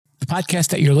podcast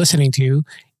that you're listening to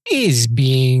is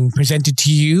being presented to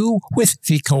you with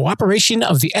the cooperation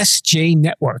of the SJ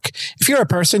Network. If you're a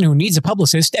person who needs a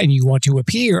publicist and you want to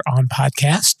appear on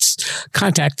podcasts,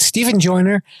 contact Stephen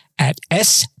Joyner at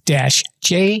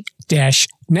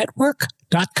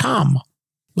s-j-network.com.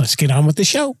 Let's get on with the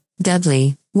show.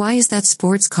 Dudley, why is that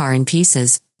sports car in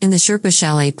pieces in the Sherpa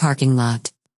Chalet parking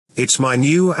lot? It's my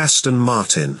new Aston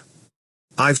Martin.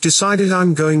 I've decided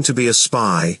I'm going to be a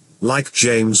spy, like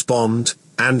James Bond,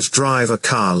 and drive a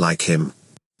car like him.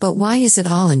 But why is it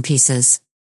all in pieces?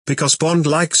 Because Bond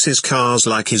likes his cars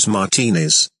like his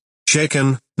martinis.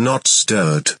 Shaken, not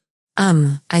stirred.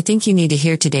 I think you need to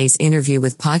hear today's interview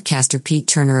with podcaster Pete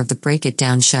Turner of the Break It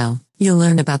Down show. You'll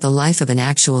learn about the life of an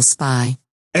actual spy.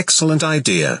 Excellent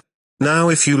idea. Now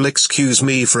if you'll excuse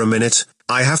me for a minute,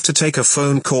 I have to take a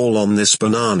phone call on this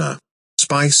banana.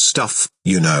 Spice stuff,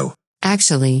 you know.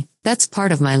 Actually, that's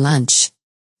part of my lunch.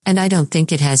 And I don't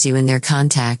think it has you in their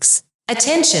contacts.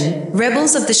 Attention,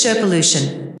 rebels of the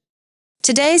Sherpolution.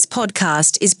 Today's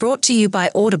podcast is brought to you by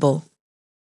Audible.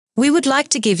 We would like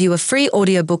to give you a free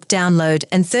audiobook download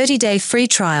and 30-day free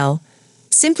trial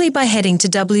simply by heading to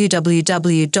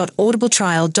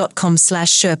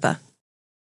www.audibletrial.com/Sherpa.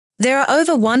 There are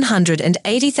over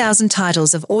 180,000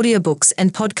 titles of audiobooks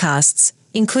and podcasts,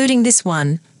 including this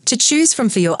one, to choose from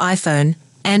for your iPhone,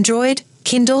 Android,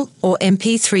 Kindle, or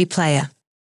MP3 player.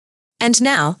 And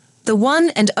now, the one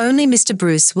and only Mr.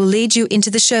 Bruce will lead you into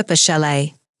the Sherpa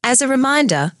Chalet. As a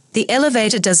reminder, the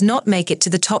elevator does not make it to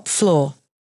the top floor.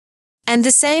 And the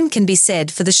same can be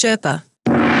said for the Sherpa.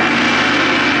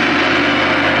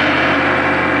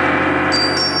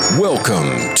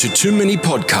 Welcome to Too Many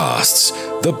Podcasts,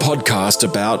 the podcast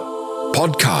about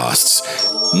podcasts.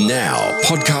 Now,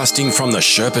 podcasting from the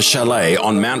Sherpa Chalet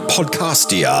on Mount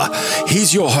Podcastia,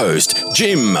 here's your host,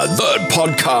 Jim, the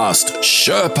Podcast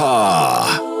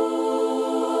Sherpa.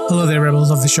 Hello there,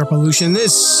 rebels of the Sherpolution.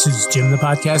 This is Jim, the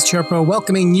Podcast Sherpa,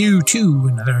 welcoming you to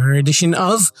another edition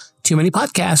of Too Many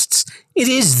Podcasts. It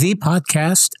is the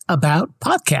podcast about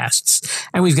podcasts.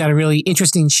 And we've got a really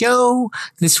interesting show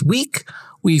this week.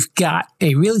 We've got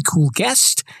a really cool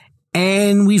guest.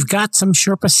 And we've got some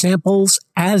Sherpa samples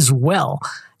as well.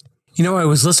 You know, I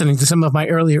was listening to some of my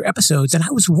earlier episodes and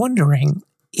I was wondering,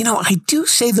 I do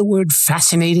say the word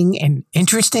fascinating and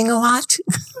interesting a lot.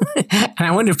 And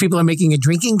I wonder if people are making a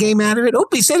drinking game out of it. Oh,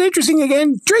 he said interesting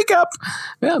again. Drink up.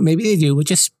 Well, maybe they do, but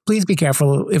just please be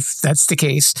careful if that's the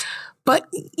case. But,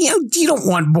 you don't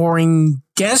want boring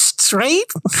guests, right?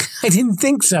 I didn't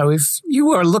think so. If you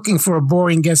are looking for a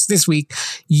boring guest this week,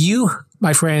 you,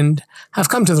 my friend, have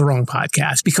come to the wrong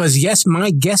podcast. Because, yes, my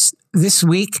guest this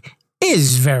week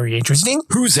is very interesting.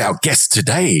 Who's our guest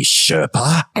today,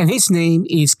 Sherpa? And his name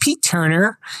is Pete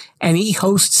Turner, and he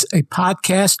hosts a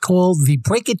podcast called The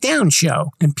Break It Down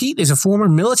Show. And Pete is a former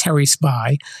military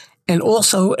spy and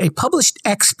also a published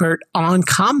expert on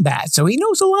combat. So he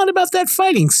knows a lot about that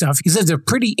fighting stuff. He lives a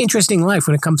pretty interesting life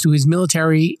when it comes to his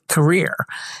military career.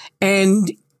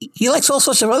 And he likes all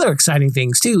sorts of other exciting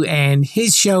things too. And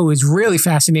his show is really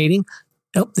fascinating.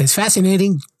 Oh, there's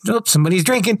fascinating. Oh, somebody's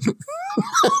drinking.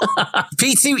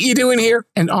 Pete, see what you're doing here?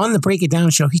 And on the Break It Down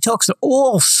show, he talks to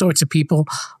all sorts of people,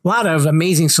 a lot of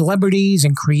amazing celebrities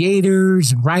and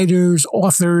creators and writers,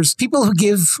 authors, people who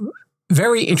give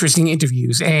very interesting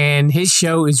interviews. And his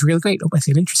show is really great. Oh, I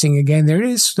said interesting again. There it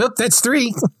is. Oh, that's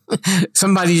 3.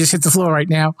 Somebody just hit the floor right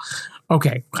now.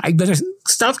 Okay, I better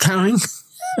stop counting.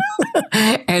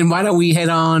 And why don't we head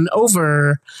on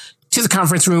over to the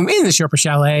conference room in the Sherpa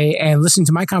Chalet and listen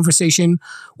to my conversation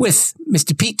with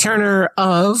Mr. Pete Turner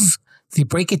of the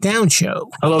Break It Down show.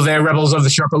 Hello there, rebels of the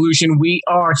Sherpolution. We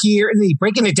are here in the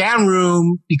Breaking It Down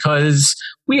room because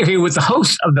we are here with the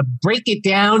host of the Break It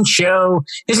Down show.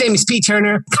 His name is Pete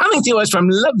Turner, coming to us from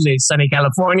lovely sunny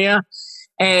California.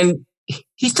 And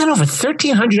he's done over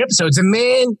 1,300 episodes. The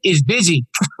man is busy.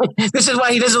 This is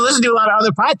why he doesn't listen to a lot of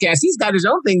other podcasts. He's got his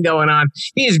own thing going on.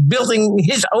 He is building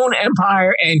his own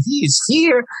empire, and he is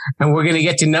here, and we're going to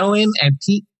get to know him. And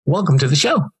Pete, welcome to the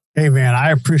show. Hey, man,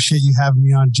 I appreciate you having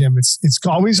me on, Jim. It's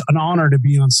always an honor to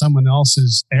be on someone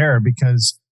else's air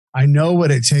because I know what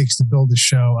it takes to build a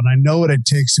show, and I know what it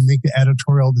takes to make the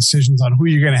editorial decisions on who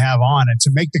you're going to have on and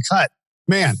to make the cut.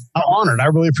 Man, I'm honored. I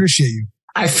really appreciate you.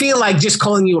 I feel like just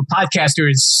calling you a podcaster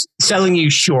is selling you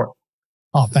short.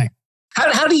 Oh, thanks.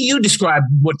 How do you describe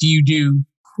what do you do?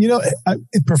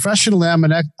 Professionally, I'm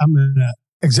an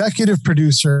executive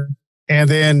producer, and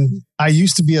then I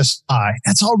used to be a spy.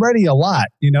 That's already a lot,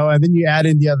 and then you add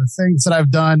in the other things that I've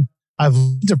done. I've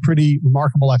lived a pretty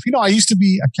remarkable life. I used to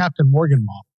be a Captain Morgan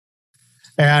mom.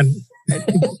 And,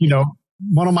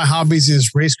 one of my hobbies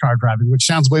is race car driving, which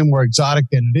sounds way more exotic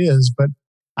than it is, but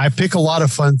I pick a lot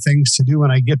of fun things to do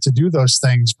and I get to do those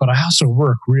things, but I also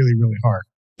work really, really hard.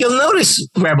 You'll notice,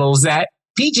 Rebels, that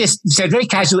Pete just said very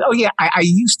casually, oh yeah, I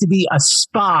used to be a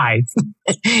spy.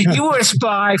 You were a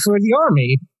spy for the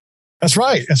Army. That's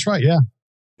right. Yeah.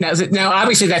 Now,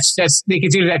 obviously, that's they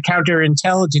consider that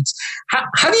counterintelligence.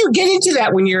 How do you get into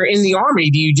that when you're in the Army?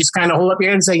 Do you just kind of hold up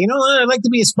your hand and say, you know what, I'd like to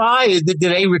be a spy? Do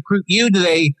they recruit you? Do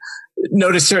they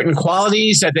notice certain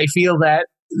qualities that they feel that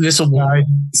this will work?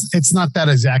 It's not that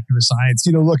exact of a science.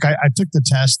 Look, I took the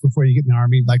test before you get in the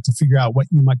Army, like to figure out what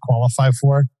you might qualify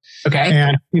for. Okay.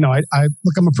 And,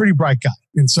 I'm a pretty bright guy.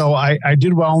 And so I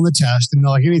did well on the test, and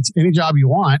they're like, any job you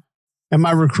want. And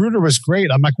my recruiter was great.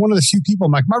 I'm like one of the few people.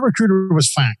 I'm like, my recruiter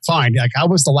was fine. Like I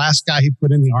was the last guy he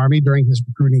put in the Army during his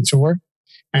recruiting tour.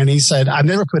 And he said, I've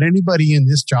never put anybody in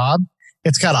this job.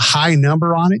 It's got a high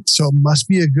number on it, so it must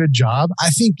be a good job. I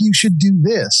think you should do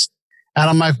this. And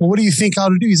I'm like, well, what do you think I ought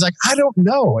to do? He's like, I don't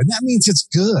know. And that means it's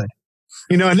good.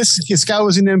 And this guy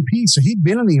was an MP, so he'd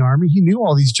been in the Army. He knew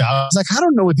all these jobs. Like, I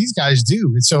don't know what these guys do.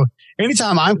 And so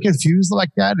anytime I'm confused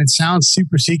like that and it sounds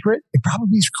super secret, it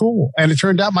probably is cool. And it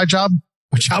turned out my job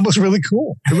was really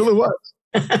cool. It really was.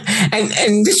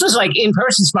 and this was like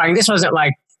in-person spying. This wasn't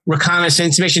like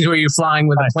reconnaissance missions where you're flying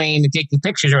with a plane and taking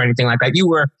pictures or anything like that. You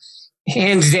were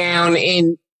hands down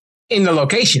in the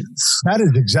locations. That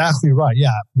is exactly right.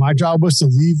 Yeah. My job was to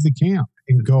leave the camp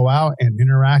and go out and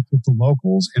interact with the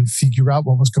locals and figure out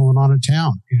what was going on in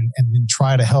town and then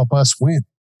try to help us win.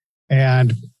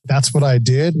 And that's what I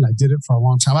did. And I did it for a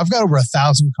long time. I've got over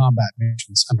 1,000 combat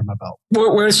missions under my belt.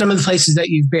 Where are some of the places that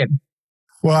you've been?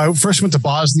 Well, I first went to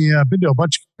Bosnia. I've been to a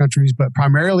bunch of countries, but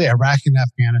primarily Iraq and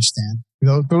Afghanistan.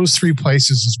 Those three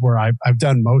places is where I've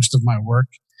done most of my work.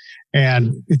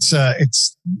 And it's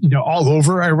all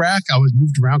over Iraq. I was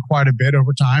moved around quite a bit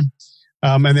over time.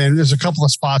 And then there's a couple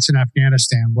of spots in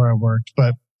Afghanistan where I worked,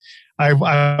 but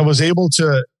I was able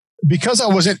to, because I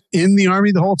wasn't in the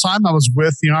Army the whole time, I was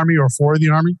with the Army or for the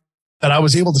Army, that I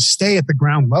was able to stay at the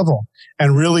ground level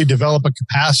and really develop a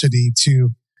capacity to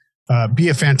be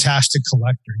a fantastic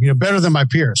collector, better than my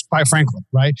peers, quite frankly,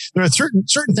 right? There are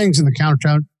certain things in the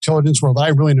counterintelligence world that I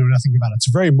really know nothing about. It's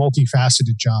a very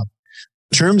multifaceted job.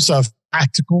 In terms of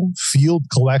tactical field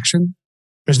collection,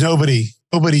 there's nobody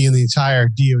in the entire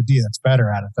DoD that's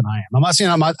better at it than I am. I'm not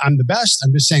saying I'm the best.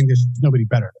 I'm just saying there's nobody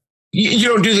better. You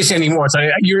don't do this anymore, so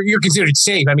you're considered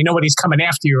safe. I mean, nobody's coming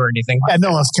after you or anything. Yeah,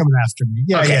 no one's coming after me.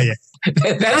 Yeah, okay.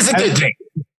 Yeah. That is a good thing.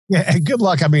 Yeah, and good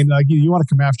luck. I mean, you want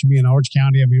to come after me in Orange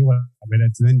County? I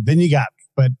mean, then you got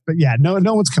me. But yeah, no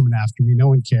one's coming after me. No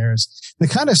one cares. The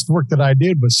kind of work that I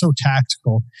did was so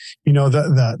tactical.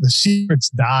 The secrets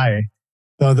die.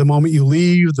 The moment you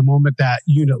leave, the moment that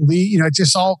unit leave, it's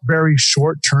just all very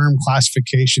short-term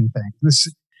classification thing.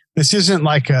 This isn't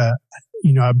like a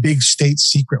big state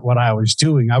secret what I was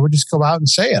doing. I would just go out and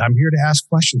say it. I'm here to ask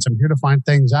questions. I'm here to find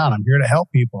things out. I'm here to help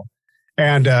people.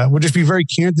 And we'll just be very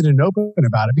candid and open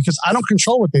about it because I don't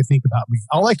control what they think about me.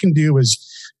 All I can do is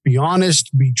be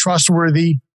honest, be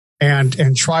trustworthy, and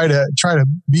try to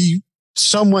be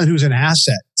someone who's an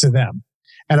asset to them.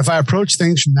 And if I approach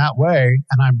things from that way,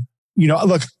 and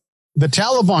look, the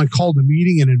Taliban called a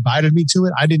meeting and invited me to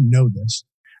it. I didn't know this.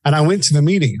 And I went to the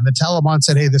meeting and the Taliban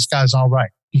said, hey, this guy's all right.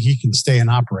 He can stay and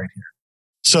operate here.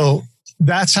 So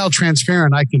that's how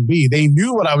transparent I can be. They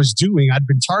knew what I was doing. I'd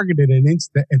been targeted and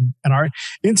our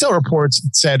intel reports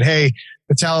said, hey,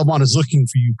 the Taliban is looking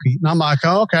for you, Pete. And I'm like,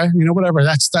 oh, okay, whatever.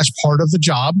 That's part of the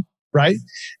job, right?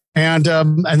 And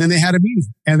then they had a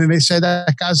meeting and then they said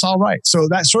that guy's all right. So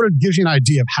that sort of gives you an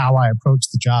idea of how I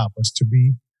approached the job, was to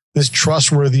be this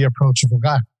trustworthy, approachable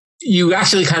guy. You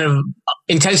actually kind of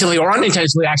intentionally or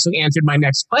unintentionally actually answered my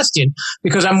next question,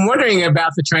 because I'm wondering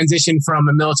about the transition from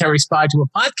a military spy to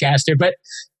a podcaster. But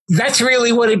that's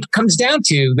really what it comes down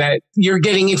to, that you're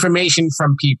getting information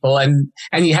from people and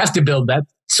you have to build that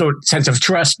sort of sense of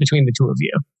trust between the two of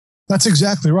you. That's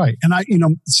exactly right. And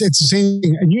it's the same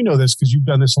thing, and you know this because you've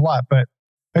done this a lot, but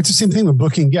it's the same thing with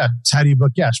booking guests. How do you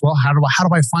book guests? Well, how do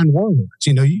I find warlords?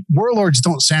 Warlords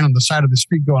don't stand on the side of the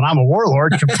street going, I'm a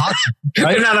warlord. Come talk to me,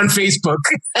 right? They're not on Facebook.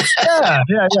 Yeah.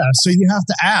 So you have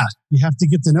to ask. You have to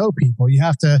get to know people. You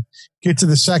have to get to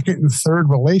the second and third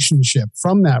relationship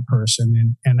from that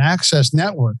person and access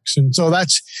networks. And so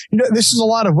that's, this is a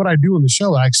lot of what I do in the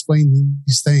show. I explain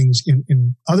these things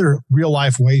in other real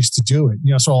life ways to do it.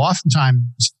 So oftentimes,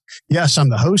 yes, I'm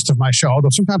the host of my show, although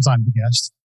sometimes I'm the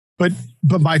guest.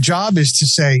 But my job is to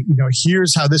say,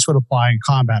 here's how this would apply in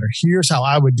combat, or here's how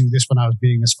I would do this when I was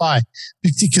being a spy,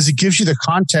 because it gives you the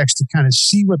context to kind of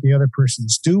see what the other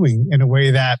person's doing in a way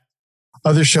that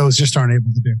other shows just aren't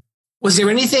able to do. Was there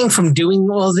anything from doing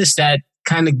all this that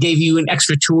kind of gave you an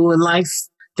extra tool in life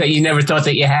that you never thought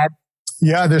that you had?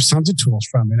 Yeah, there's tons of tools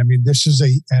from it. I mean, this is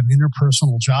an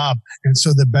interpersonal job. And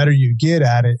so the better you get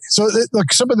at it. So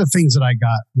look, some of the things that I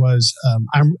got was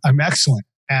I'm excellent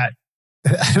at,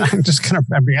 I'm just kind of,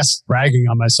 bragging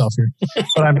on myself here,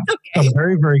 but I'm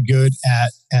very, very good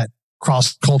at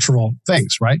cross-cultural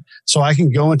things, right? So I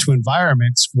can go into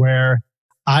environments where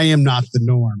I am not the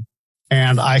norm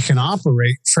and I can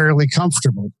operate fairly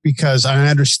comfortable because I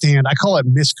understand, I call it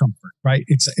miscomfort, right?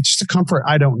 It's just a comfort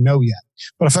I don't know yet.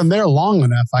 But if I'm there long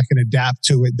enough, I can adapt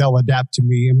to it. They'll adapt to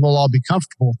me and we'll all be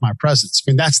comfortable with my presence.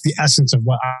 I mean, that's the essence of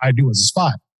what I do as a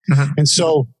spy. Mm-hmm. And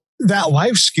so that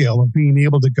life skill of being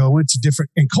able to go into different,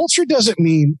 and culture doesn't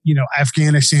mean,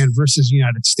 Afghanistan versus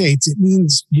United States. It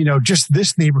means, just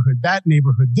this neighborhood,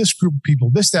 this group of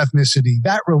people, this ethnicity,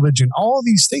 that religion, all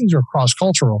these things are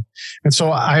cross-cultural. And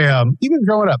so I, even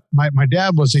growing up, my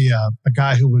dad was a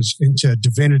guy who was into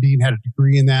divinity and had a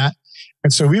degree in that.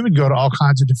 And so we would go to all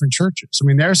kinds of different churches. I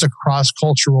mean, there's a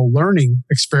cross-cultural learning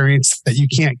experience that you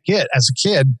can't get as a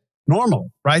kid normally,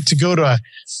 right? To go to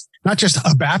not just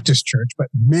a Baptist church, but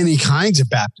many kinds of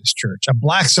Baptist church, a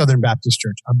black Southern Baptist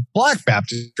church, a black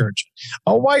Baptist church,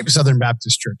 a white Southern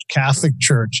Baptist church, Catholic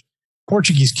church,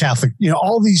 Portuguese Catholic,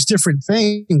 all these different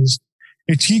things.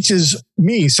 It teaches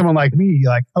me, someone like me,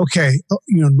 like, okay,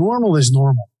 normal is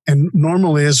normal and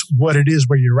normal is what it is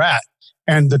where you're at.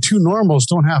 And the two normals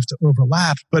don't have to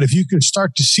overlap. But if you can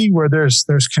start to see where there's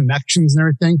connections and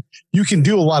everything, you can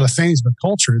do a lot of things with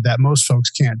culture that most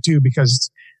folks can't do because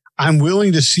I'm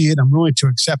willing to see it. I'm willing to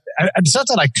accept it. It's not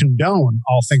that I condone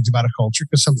all things about a culture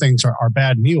because some things are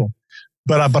bad and evil,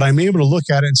 but I'm able to look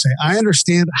at it and say, I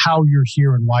understand how you're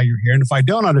here and why you're here. And if I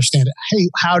don't understand it, hey,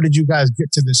 how did you guys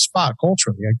get to this spot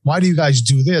culturally? Like, why do you guys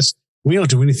do this? We don't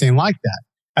do anything like that.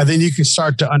 And then you can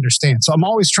start to understand. So I'm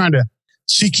always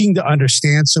seeking to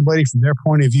understand somebody from their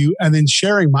point of view and then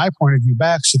sharing my point of view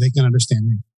back so they can understand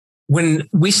me. When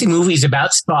we see movies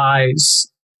about spies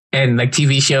and like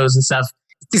TV shows and stuff,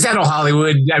 is that all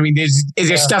Hollywood? I mean, is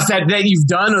there stuff that you've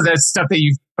done or that's stuff that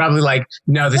you've probably like,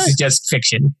 no, this is just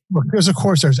fiction? Well, because of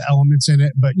course there's elements in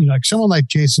it, but like someone like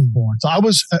Jason Bourne. So I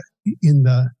was in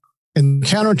the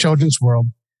counterintelligence world.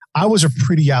 I was a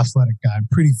pretty athletic guy. I'm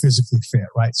pretty physically fit,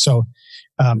 right? So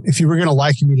if you were going to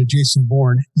liken me to Jason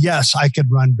Bourne, yes, I could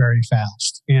run very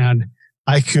fast. And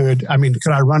could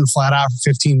I run flat out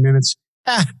for 15 minutes?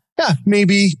 Yeah,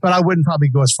 maybe, but I wouldn't probably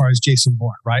go as far as Jason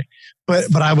Bourne, right?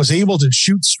 But I was able to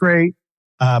shoot straight.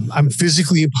 I'm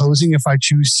physically imposing if I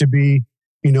choose to be,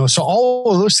 so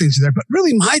all of those things are there. But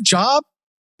really my job,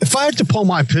 if I have to pull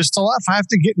my pistol out, if I have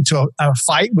to get into a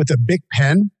fight with a big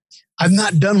pen, I've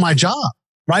not done my job,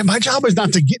 right? My job is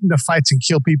not to get into fights and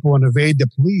kill people and evade the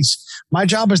police. My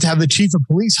job is to have the chief of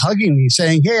police hugging me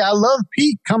saying, hey, I love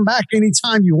Pete. Come back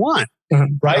anytime you want,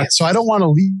 right? So I don't want to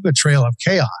leave a trail of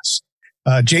chaos.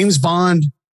 James Bond,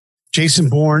 Jason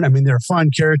Bourne, they're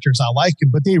fun characters. I like them,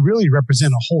 but they really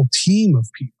represent a whole team of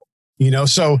people,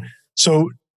 So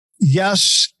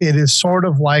yes, it is sort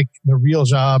of like the real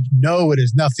job. No, it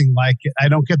is nothing like it. I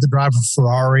don't get to drive a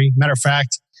Ferrari. Matter of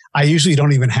fact, I usually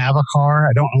don't even have a car.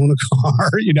 I don't own a car.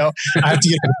 I have to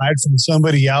get a ride from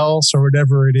somebody else or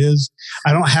whatever it is.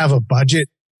 I don't have a budget.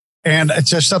 And it's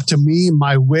just up to me,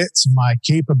 my wits, my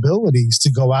capabilities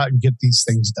to go out and get these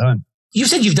things done. You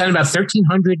said you've done about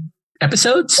 1,300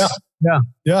 episodes?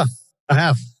 Yeah, I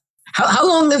have. How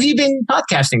long have you been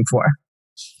podcasting for?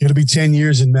 It'll be 10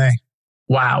 years in May.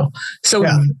 Wow. So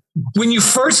when you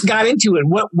first got into it,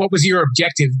 what was your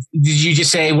objective? Did you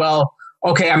just say, well,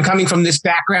 okay, I'm coming from this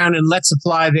background and let's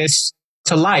apply this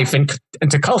to life and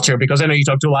to culture? Because I know you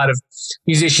talk to a lot of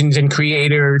musicians and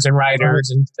creators and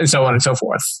writers and so on and so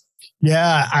forth.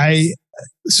 Yeah,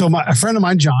 So a friend of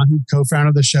mine, John, who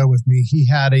co-founded the show with me, he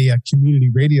had a community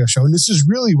radio show. And this is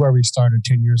really where we started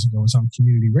 10 years ago, was on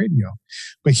community radio.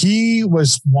 But he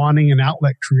was wanting an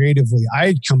outlet creatively. I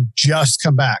had just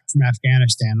come back from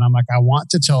Afghanistan. And I'm like, I want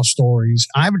to tell stories.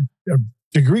 I have a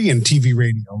degree in TV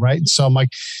radio, right? So I'm like,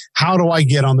 how do I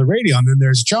get on the radio? And then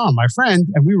there's John, my friend,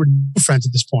 and we were friends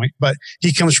at this point, but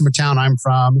he comes from a town I'm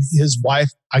from. His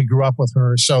wife, I grew up with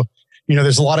her. So,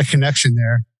 there's a lot of connection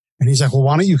there. And he's like, well,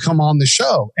 why don't you come on the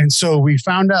show? And so we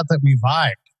found out that we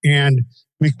vibed, and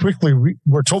we quickly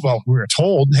were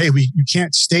told, hey, you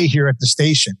can't stay here at the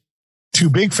station. Too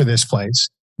big for this place.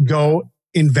 Go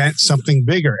invent something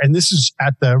bigger. And this is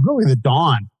at the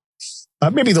dawn,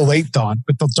 maybe the late dawn,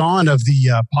 but the dawn of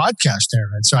the podcast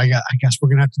era. And so I guess we're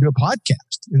going to have to do a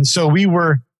podcast. And so we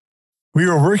were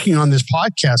working on this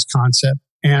podcast concept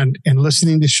and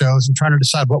listening to shows and trying to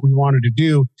decide what we wanted to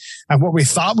do and what we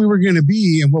thought we were going to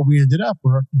be and what we ended up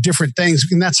were different things.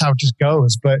 And that's how it just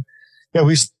goes. But yeah,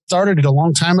 we started it a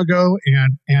long time ago,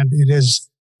 and it has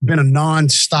been a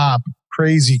nonstop,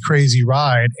 crazy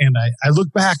ride. And I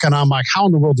look back and I'm like, how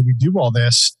in the world did we do all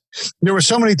this? There were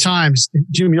so many times,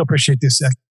 Jim, you'll appreciate this.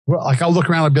 Like I'll look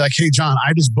around and be like, hey, John,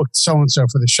 I just booked so-and-so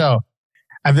for the show.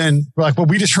 And then we're like, well,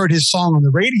 we just heard his song on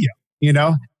the radio, you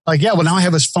know? Like, yeah, well, now I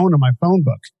have his phone in my phone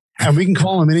book and we can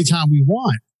call him anytime we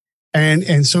want.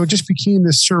 And so it just became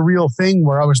this surreal thing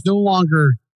where I was no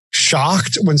longer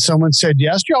shocked when someone said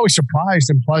yes. You're always surprised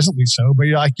and pleasantly so, but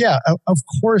you're like, yeah, of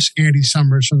course Andy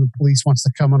Summers from the Police wants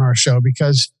to come on our show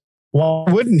because why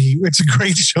wouldn't he? It's a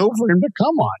great show for him to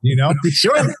come on, you know?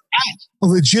 Sure. I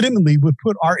legitimately would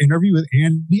put our interview with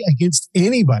Andy against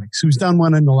anybody who's done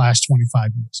one in the last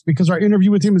 25 years because our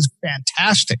interview with him is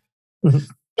fantastic. Mm-hmm.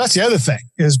 That's the other thing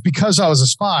is because I was a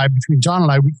spy between John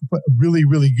and I, we could put a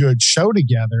really good show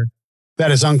together that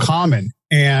is uncommon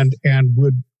and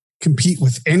would compete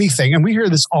with anything. And we hear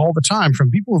this all the time from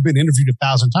people who've been interviewed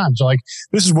 1,000 times. They're like,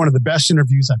 this is one of the best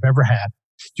interviews I've ever had.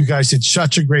 You guys did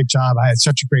such a great job. I had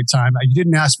such a great time. You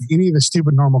didn't ask me any of the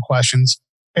stupid normal questions.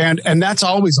 And that's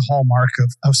always a hallmark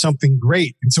of something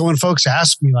great. And so when folks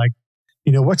ask me like,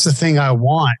 you know, what's the thing I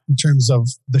want in terms of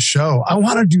the show? I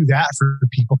want to do that for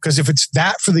people because if it's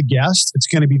that for the guest, it's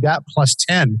going to be that plus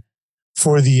 10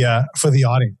 for the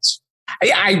audience.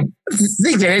 I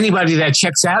think that anybody that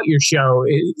checks out your show,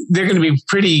 they're going to be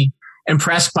pretty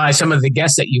impressed by some of the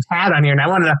guests that you've had on here. And I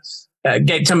wanted to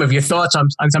get some of your thoughts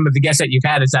on some of the guests that you've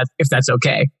had, if that's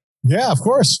okay. Yeah, of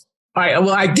course. All right.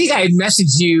 Well, I think I had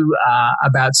messaged you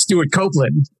about Stuart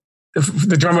Copeland,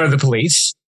 the drummer of the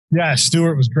Police. Yeah,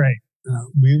 Stuart was great.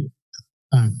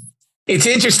 It's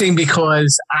interesting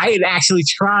because I had actually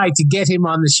tried to get him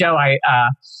on the show. I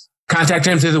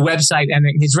contacted him through the website, and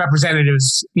his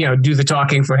representatives, do the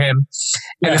talking for him.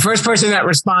 And the first person that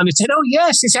responded said, "Oh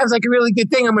yes, it sounds like a really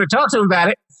good thing. I'm going to talk to him about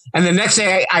it." And the next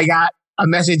day, I got a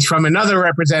message from another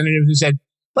representative who said,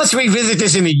 "Let's revisit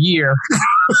this in a year."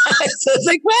 So it's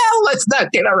like, well, let's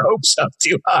not get our hopes up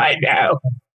too high now.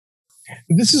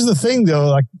 This is the thing, though.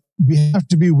 Like, we have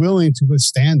to be willing to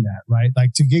withstand that, right?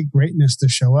 Like, to get greatness to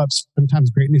show up, sometimes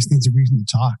greatness needs a reason to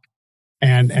talk.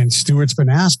 And Stuart's been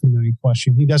asking any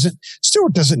question.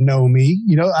 Stuart doesn't know me.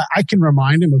 I can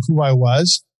remind him of who I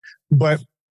was, but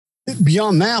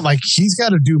beyond that, like, he's got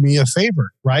to do me a favor,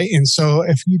 right? And so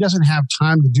if he doesn't have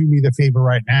time to do me the favor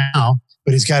right now,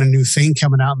 but he's got a new thing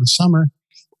coming out in the summer,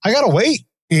 I got to wait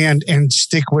and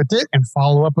stick with it and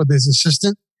follow up with his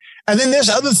assistant. And then there's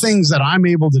other things that I'm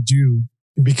able to do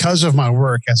because of my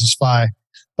work as a spy.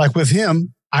 Like with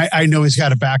him, I know he's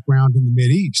got a background in the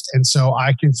Mideast. And so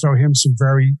I can throw him some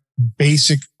very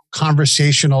basic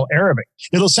conversational Arabic.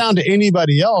 It'll sound to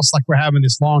anybody else like we're having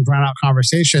this long, drawn out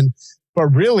conversation. But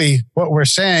really what we're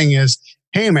saying is,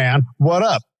 "Hey, man, what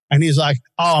up?" And he's like,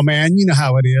 "Oh, man, you know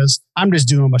how it is. I'm just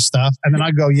doing my stuff." And then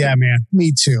I go, "Yeah, man,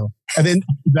 me too." And then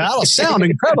that'll sound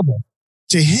incredible.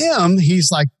 To him,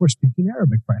 he's like, "We're speaking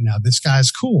Arabic right now. This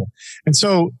guy's cool." And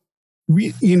so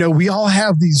we all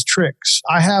have these tricks.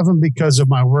 I have them because of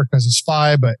my work as a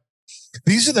spy, but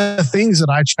these are the things that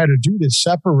I try to do to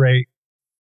separate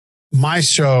my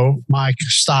show, my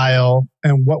style,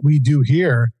 and what we do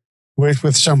here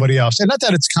with somebody else. And not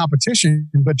that it's competition,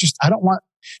 but just I don't want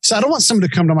someone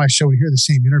to come to my show and hear the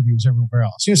same interviews everywhere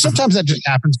else. Sometimes that just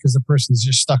happens because the person's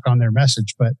just stuck on their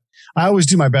message, but I always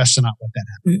do my best to not let that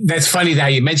happen. That's funny that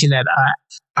you mentioned that.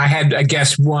 I had a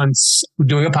guest once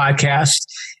doing a podcast,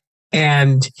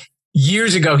 and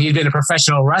years ago he had been a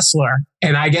professional wrestler,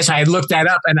 and I guess I had looked that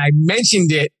up and I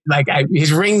mentioned it, like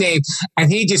his ring name, and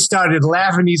he just started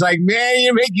laughing. He's like, "Man,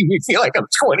 you're making me feel like I'm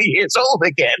 20 years old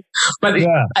again." But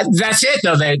that's it,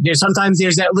 though. Sometimes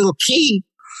there's that little key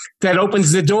that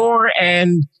opens the door,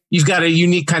 and you've got a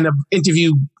unique kind of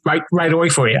interview right away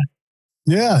for you.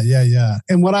 Yeah.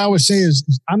 And what I always say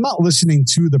is I'm not listening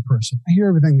to the person. I hear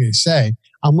everything they say.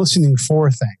 I'm listening for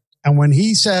things. And when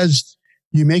he says,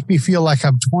 "You make me feel like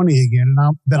I'm 20 again,"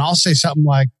 and then I'll say something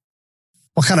like,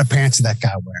 "What kind of pants did that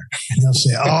guy wear?" And he'll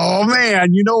say, "Oh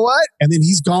man, you know what?" And then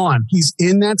he's gone. He's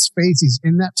in that space. He's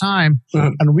in that time.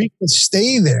 Mm-hmm. And we can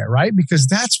stay there, right? Because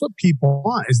that's what people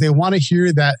want, is they want to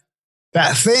hear that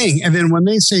thing. And then when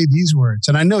they say these words,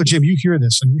 and I know, Jim, you hear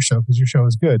this on your show because your show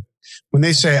is good. When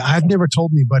they say, "I've never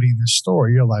told anybody this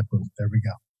story," you're like, "Boom, there we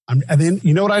go." And then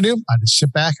you know what I do? I just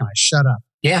sit back and I shut up.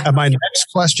 Yeah. And my next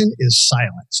question is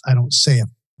silence. I don't say a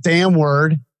damn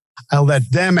word. I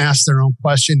let them ask their own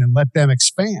question and let them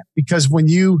expand. Because when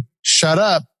you shut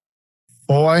up,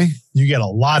 boy, you get a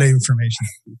lot of information.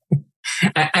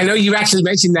 I know you actually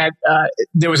mentioned that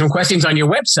there were some questions on your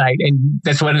website, and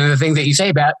that's one of the things that you say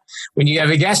about when you have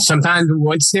a guest. Sometimes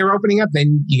once they're opening up,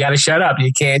 then you got to shut up.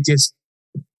 You can't just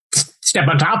step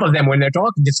on top of them when they're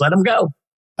talking. Just let them go.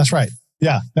 That's right.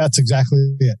 Yeah, that's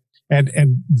exactly it.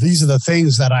 And these are the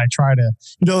things that I try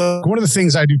to, one of the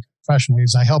things I do professionally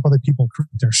is I help other people create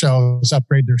their shows,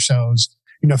 upgrade their shows,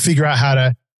 figure out how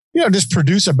to, just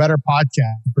produce a better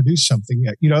podcast, produce something,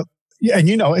 and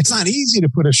it's not easy to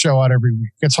put a show out every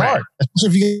week. It's hard, especially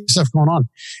if you get stuff going on.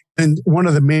 And one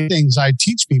of the main things I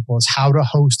teach people is how to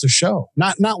host a show,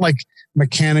 not like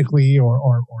mechanically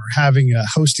or having a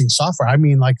hosting software. I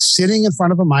mean, like sitting in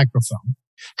front of a microphone.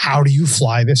 How do you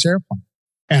fly this airplane?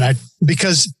 And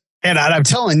I'm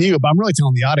telling you, but I'm really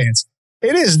telling the audience,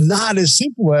 it is not as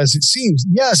simple as it seems.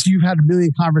 Yes, you've had a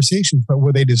million conversations, but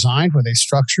were they designed? Were they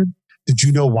structured? Did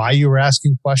you know why you were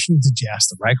asking questions? Did you ask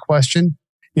the right question?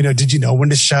 Did you know when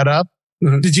to shut up?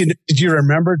 Mm-hmm. Did you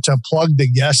remember to plug the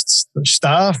guest's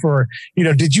stuff? Or,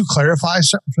 did you clarify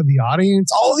something for the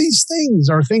audience? All these things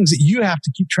are things that you have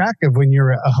to keep track of when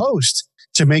you're a host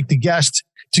to make to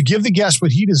give the guest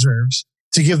what he deserves,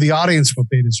 to give the audience what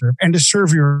they deserve, and to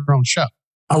serve your own show.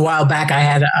 A while back, I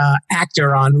had an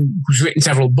actor on who's written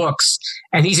several books,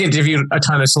 and he's interviewed a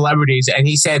ton of celebrities. And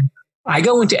he said, I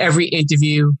go into every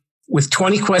interview with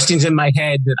 20 questions in my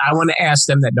head that I want to ask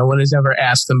them that no one has ever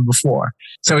asked them before.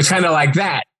 So it's kind of like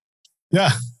that.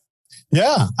 Yeah.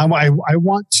 Yeah. I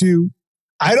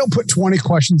don't put 20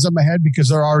 questions in my head because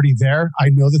they're already there. I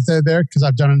know that they're there because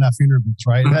I've done enough interviews,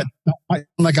 right?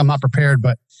 Mm-hmm. I'm not prepared,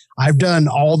 but I've done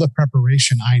all the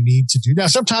preparation I need to do. Now,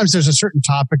 sometimes there's a certain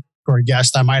topic or a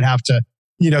guest I might have to,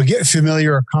 get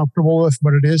familiar or comfortable with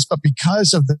what it is. But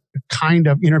because of the kind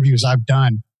of interviews I've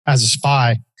done as a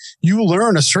spy, you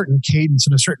learn a certain cadence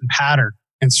and a certain pattern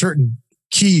and certain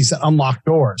keys that unlock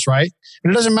doors, right?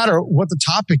 And it doesn't matter what the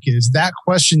topic is. That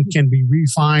question can be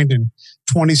refined in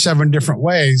 27 different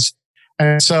ways.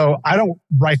 And so I don't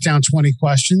write down 20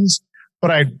 questions, but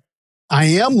I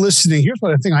am listening. Here's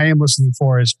what I think I am listening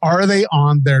for is, are they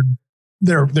on their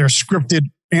scripted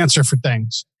answer for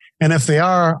things? And if they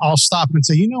are, I'll stop and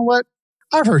say, you know what?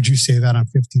 I've heard you say that on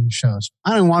 15 shows.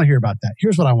 I don't want to hear about that.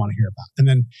 Here's what I want to hear about. And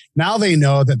then now they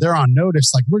know that they're on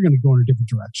notice, like we're going to go in a different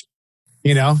direction,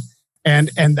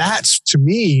 And that's, to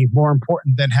me, more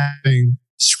important than having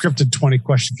scripted 20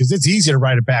 questions, because it's easy to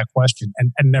write a bad question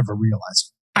and never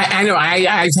realize it. I know.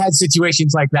 I've had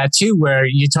situations like that too, where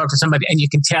you talk to somebody and you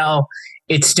can tell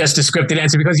it's just a scripted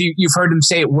answer because you've heard them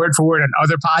say it word for word on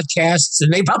other podcasts,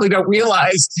 and they probably don't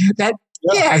realize that.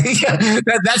 Yeah,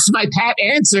 that's my pat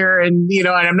answer, and and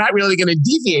I'm not really going to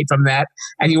deviate from that.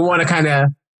 And you want to kind of,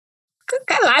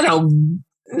 I don't,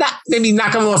 not maybe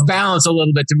knock them off balance a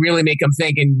little bit to really make them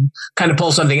think and kind of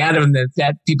pull something out of them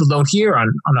that people don't hear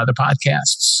on other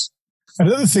podcasts.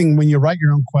 Another thing, when you write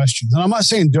your own questions, and I'm not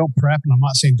saying don't prep, and I'm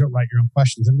not saying don't write your own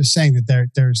questions. I'm just saying that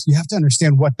there's you have to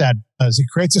understand what that does. It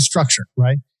creates a structure,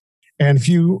 right? And if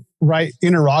you write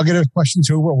interrogative questions,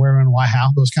 who, what, where, and why, how,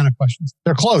 those kind of questions,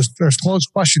 they're closed. There's closed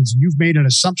questions. You've made an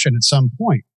assumption at some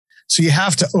point. So you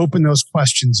have to open those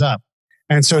questions up.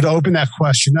 And so to open that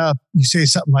question up, you say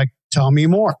something like, tell me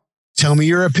more. Tell me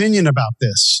your opinion about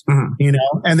this,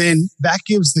 and then that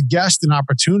gives the guest an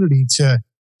opportunity to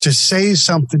say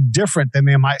something different than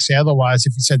they might say otherwise.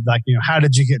 If you said how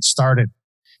did you get started?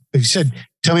 If you said,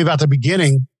 tell me about the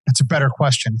beginning, that's a better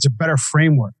question. It's a better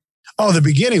framework. Oh, the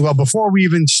beginning. Well, before we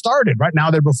even started, right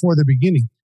now they're before the beginning.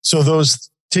 So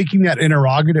taking that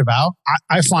interrogative out,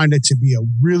 I find it to be a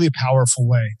really powerful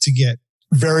way to get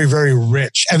very, very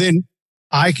rich. And then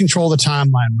I control the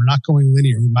timeline. We're not going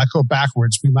linear. We might go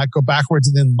backwards. We might go backwards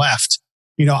and then left.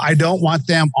 I don't want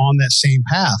them on that same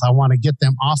path. I want to get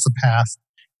them off the path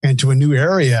into a new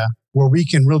area where we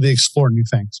can really explore new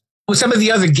things. With some of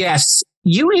the other guests,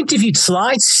 you interviewed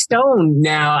Sly Stone.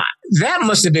 Now, that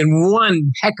must have been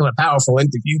one heck of a powerful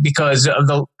interview because of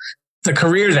the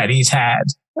career that he's had.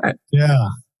 Yeah.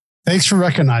 Thanks for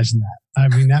recognizing that.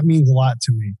 I mean, that means a lot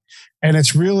to me. And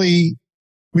it's really,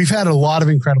 we've had a lot of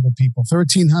incredible people,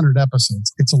 1,300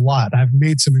 episodes. It's a lot. I've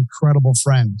made some incredible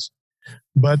friends.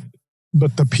 But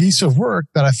the piece of work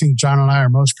that I think John and I are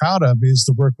most proud of is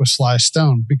the work with Sly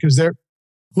Stone, because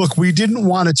look, we didn't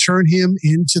want to turn him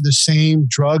into the same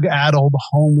drug-addled,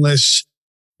 homeless,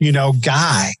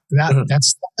 guy. That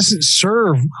doesn't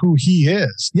serve who he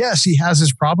is. Yes, he has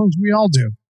his problems. We all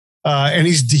do. And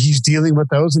he's dealing with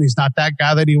those, and he's not that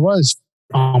guy that he was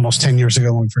almost 10 years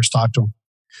ago when we first talked to him.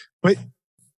 But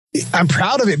I'm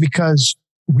proud of it because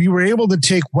we were able to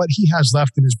take what he has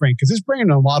left in his brain, because his brain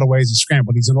in a lot of ways is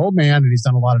scrambled. He's an old man and he's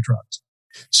done a lot of drugs.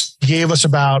 So he gave us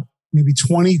about maybe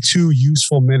 22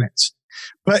 useful minutes.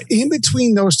 But in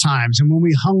between those times and when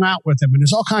we hung out with him, and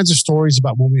there's all kinds of stories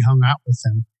about when we hung out with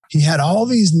him, he had all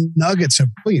these nuggets of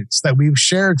brilliance that we've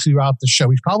shared throughout the show.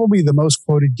 He's probably the most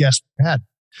quoted guest we've had.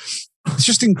 It's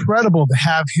just incredible to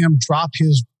have him drop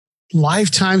his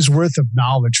lifetime's worth of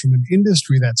knowledge from an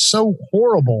industry that's so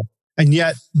horrible, and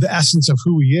yet the essence of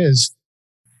who he is.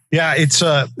 Yeah, it's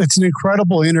an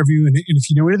incredible interview. And if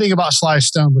you know anything about Sly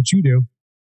Stone, what you do,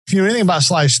 if you know anything about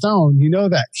Sly Stone, you know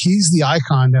that he's the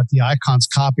icon that the icons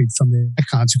copied from the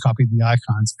icons who copied the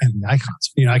icons and the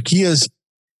icons. You know, like he is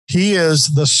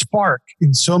the spark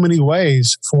in so many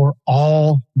ways for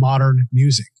all modern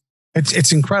music.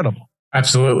 It's incredible.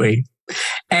 Absolutely.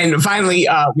 And finally,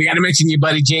 we got to mention your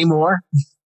buddy Jay Moore.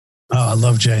 Oh, I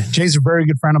love Jay. Jay's a very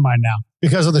good friend of mine now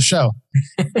because of the show.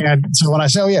 And so when I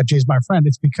say, oh yeah, Jay's my friend,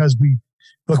 it's because we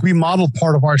modeled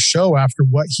part of our show after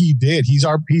what he did. He's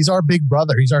our big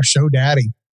brother. He's our show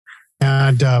daddy.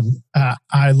 And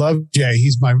I love Jay.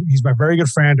 He's my very good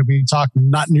friend. And we talk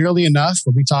not nearly enough,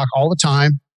 but we talk all the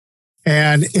time.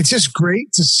 And it's just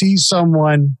great to see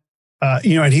someone,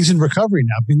 and he's in recovery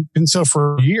now, been so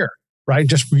for a year. Right.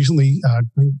 Just recently,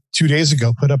 2 days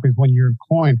ago, put up his 1 year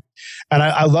coin. And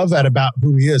I love that about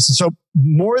who he is. And so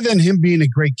more than him being a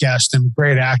great guest and a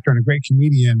great actor and a great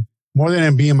comedian, more than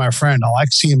him being my friend, I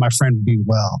like seeing my friend do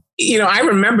well. You know, I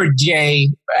remember Jay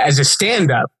as a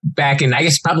stand-up back in, I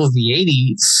guess, probably the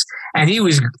 80s. And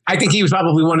I think he was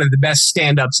probably one of the best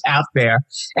stand-ups out there.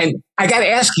 And I got to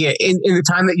ask you, in the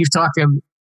time that you've talked to him,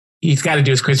 he's got to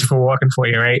do his Christopher Walken for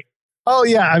you, right? Oh,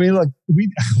 yeah. I mean, look,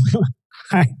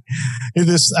 I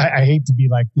hate to be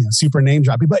like, super name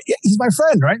dropping, but yeah, he's my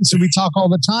friend, right? And so we talk all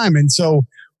the time. And so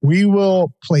we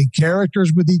will play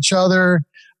characters with each other,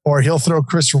 or he'll throw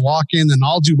Christopher Walken and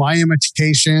I'll do my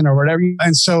imitation or whatever.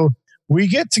 And so we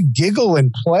get to giggle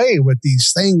and play with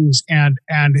these things. And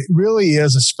it really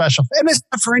is a special thing. And it's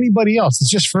not for anybody else.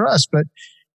 It's just for us. But,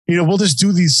 we'll just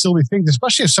do these silly things,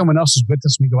 especially if someone else is with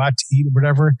us. We go out to eat or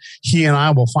whatever. He and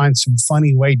I will find some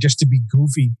funny way just to be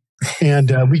goofy.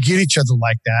 And we get each other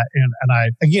like that. And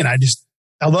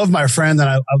I love my friend, and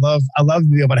I love to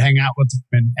be able to hang out with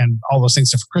him and all those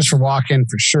things. So for Christopher Walken,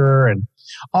 for sure. And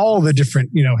all the different,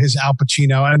 his Al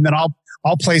Pacino. And then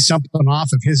I'll play something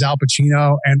off of his Al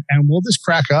Pacino and we'll just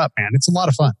crack up, man. It's a lot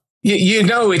of fun.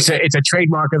 It's a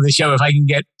trademark of the show if I can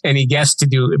get any guests to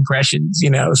do impressions,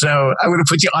 So I'm going to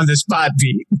put you on the spot,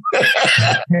 Pete.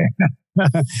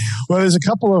 Well, there's a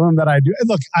couple of them that I do. And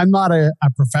look, I'm not a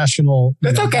professional.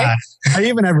 That's okay. Guy. I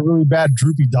even have a really bad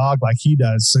droopy dog like he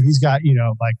does. So he's got,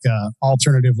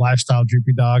 alternative lifestyle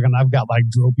droopy dog, and I've got like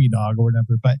dropey dog or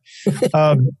whatever. But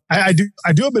I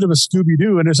do a bit of a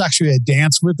Scooby-Doo, and there's actually a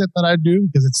dance with it that I do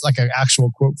because it's like an actual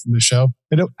quote from the show.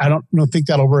 I don't think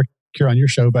that'll work here on your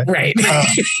show, but right.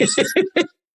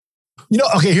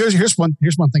 Okay, here's one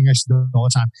thing I used to do all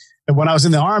the time. And when I was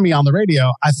in the Army on the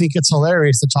radio, I think it's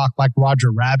hilarious to talk like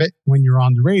Roger Rabbit when you're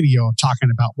on the radio talking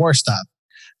about war stuff.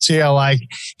 So you're like,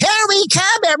 here we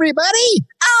come, everybody.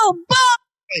 Oh,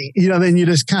 boy. Then you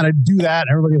just kind of do that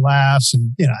and everybody laughs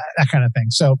and, that kind of thing.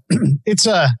 So it's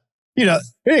there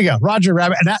you go, Roger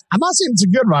Rabbit. And I'm not saying it's a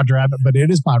good Roger Rabbit, but it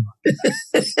is my Roger.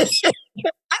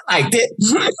 I liked it.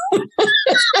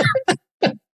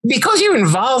 Because you're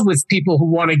involved with people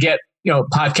who want to get,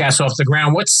 podcasts off the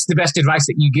ground, what's the best advice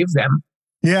that you give them?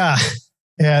 Yeah.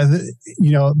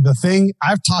 The thing,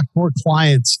 I've talked more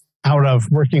clients out of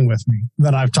working with me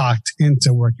than I've talked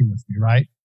into working with me, right?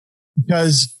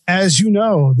 Because as you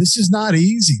know, this is not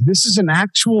easy. This is an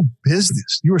actual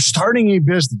business. You are starting a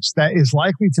business that is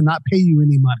likely to not pay you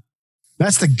any money.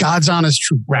 That's the God's honest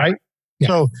truth, right? Yeah.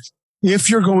 So if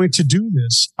you're going to do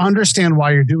this, understand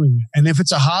why you're doing it. And if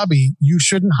it's a hobby, you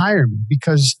shouldn't hire me,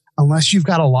 because unless you've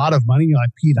got a lot of money, you're like,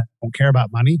 Pete, I don't care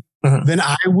about money. Then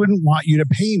I wouldn't want you to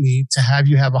pay me to have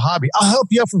you have a hobby. I'll help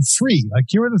you out for free. Like,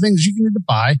 here are the things you need to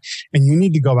buy, and you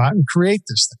need to go out and create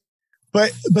this thing.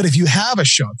 But if you have a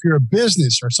show, if you're a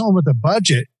business or someone with a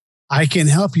budget, I can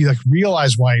help you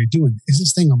realize why you're doing it. Is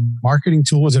this thing a marketing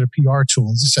tool? Is it a PR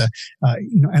tool? Is this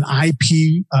an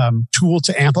IP tool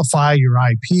to amplify your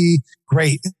IP?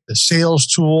 Great. The sales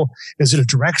tool? Is it a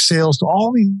direct sales tool?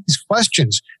 All these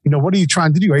questions. What are you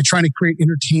trying to do? Are you trying to create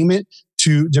entertainment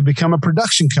to become a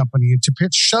production company and to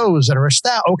pitch shows that are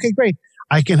established? Okay, great.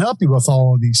 I can help you with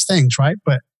all of these things, right?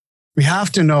 But we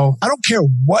have to know, I don't care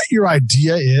what your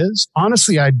idea is.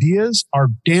 Honestly, ideas are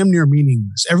damn near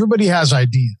meaningless. Everybody has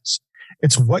ideas.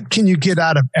 It's what can you get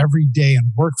out of every day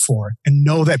and work for it, and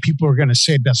know that people are going to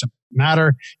say it doesn't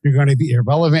matter. You're going to be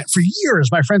irrelevant. For years,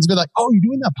 my friends have been like, oh, you're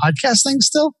doing that podcast thing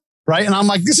still? Right? And I'm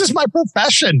like, this is my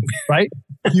profession, right?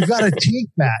 You've got to take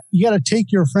that. You got to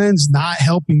take your friends not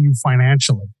helping you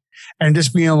financially and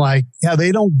just being like, yeah,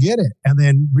 they don't get it. And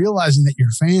then realizing that your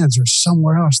fans are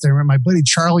somewhere else. They're my buddy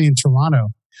Charlie in Toronto.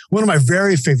 One of my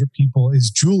very favorite people is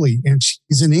Julie, and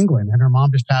she's in England, and her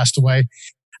mom just passed away.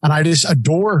 And I just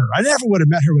adore her. I never would have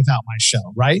met her without my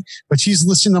show, right? But she's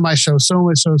listened to my show so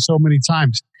many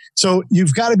times. So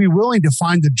you've got to be willing to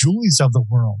find the Julies of the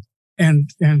world and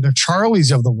the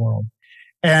Charlies of the world.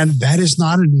 And that is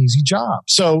not an easy job.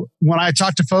 So when I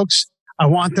talk to folks, I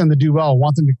want them to do well. I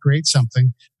want them to create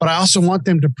something, but I also want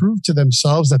them to prove to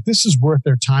themselves that this is worth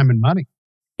their time and money.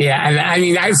 Yeah. And I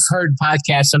mean, I've heard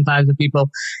podcasts sometimes with people,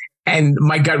 and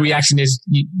my gut reaction is,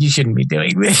 you shouldn't be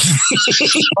doing this. You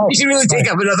should really take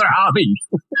up another hobby.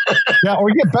 Yeah. Or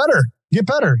get better.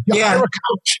 Yeah. Hire a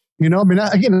coach. You know, I mean,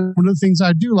 again, one of the things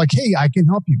I do, like, hey, I can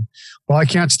help you. Well, I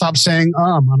can't stop saying,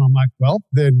 and I'm like, well,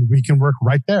 then we can work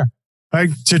right there. Like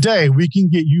today, we can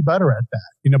get you better at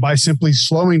that, you know, by simply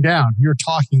slowing down. You're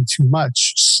talking too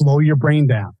much. Slow your brain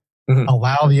down. Mm-hmm.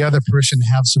 Allow the other person to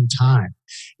have some time.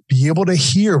 Be able to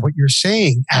hear what you're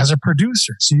saying as a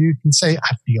producer. So you can say,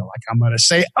 I feel like I'm going to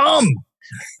say,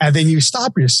 and then you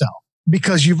stop yourself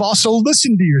because you've also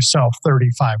listened to yourself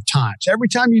 35 times. Every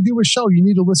time you do a show, you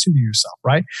need to listen to yourself,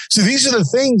 right? So these are the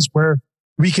things where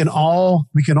we can all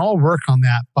work on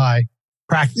that by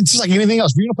practice. It's just like anything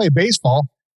else. If you're going to play baseball,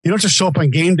 you don't just show up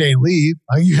on game day and leave.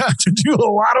 You have to do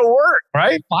a lot of work,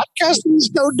 right? Podcasting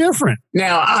is no different.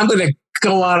 Now, I'm going to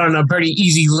go out on a pretty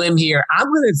easy limb here. I'm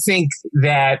going to think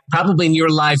that probably in your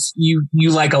life, you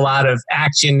like a lot of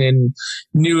action and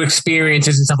new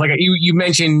experiences and stuff like that. You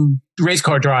mentioned race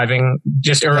car driving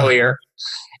just earlier.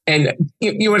 And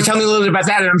you want to tell me a little bit about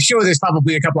that? And I'm sure there's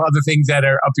probably a couple other things that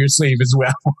are up your sleeve as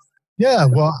well. Yeah.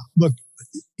 Well, look,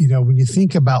 you know, when you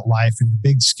think about life in the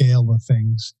big scale of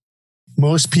things,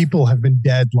 most people have been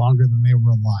dead longer than they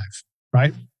were alive,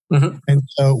 right? Mm-hmm. And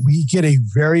so we get a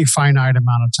very finite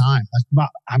amount of time. Like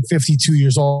I'm 52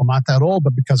 years old. I'm not that old,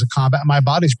 but because of combat, my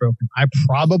body's broken. I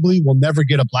probably will never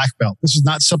get a black belt. This is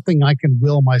not something I can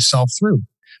will myself through.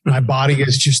 My body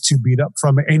is just too beat up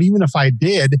from it. And even if I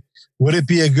did, would it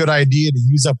be a good idea to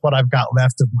use up what I've got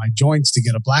left of my joints to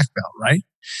get a black belt, right?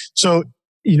 So,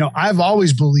 you know, I've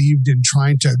always believed in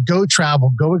trying to go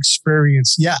travel, go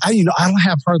experience. Yeah, I don't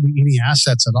have hardly any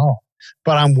assets at all,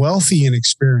 but I'm wealthy in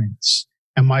experience.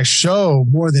 And my show,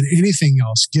 more than anything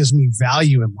else, gives me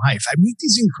value in life. I meet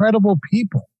these incredible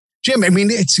people. Jim, I mean,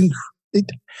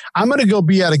 I'm going to go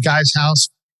be at a guy's house.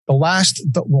 He was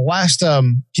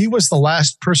the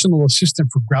last personal assistant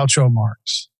for Groucho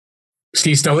Marx.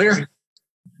 Steve Stolier?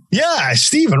 Yeah,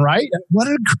 Steven, right? What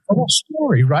an incredible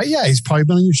story, right? Yeah, he's probably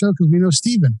been on your show because we know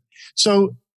Steven.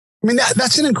 So, I mean,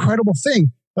 that's an incredible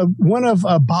thing. One of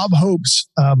Bob Hope's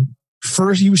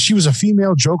she was a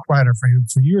female joke writer for him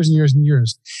for years and years and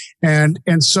years. And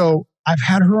so I've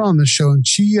had her on the show, and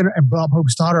she and Bob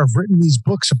Hope's daughter have written these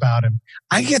books about him.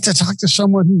 I get to talk to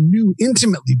someone who knew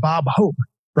intimately Bob Hope,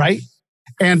 right?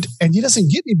 And he doesn't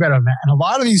get any better than that. And a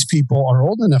lot of these people are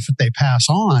old enough that they pass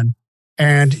on,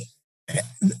 and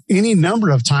any number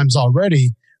of times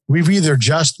already, we've either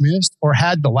just missed or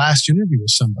had the last interview with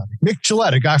somebody. Mick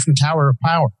Gillette, a guy from Tower of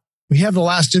Power. We have the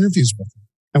last interviews with him,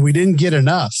 and we didn't get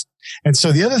enough. And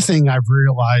so the other thing I've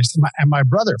realized, and my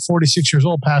brother, 46 years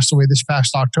old, passed away this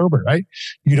past October, right?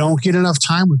 You don't get enough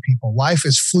time with people. Life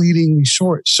is fleetingly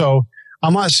short. So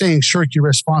I'm not saying shirk your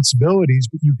responsibilities,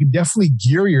 but you can definitely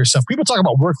gear yourself. People talk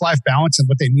about work-life balance, and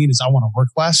what they mean is I want to work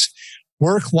less.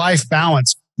 Work-life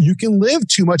balance. You can live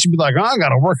too much and be like, I got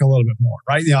to work a little bit more,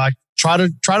 right? You know, like try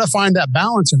to find that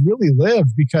balance and really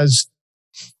live, because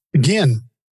again,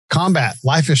 combat,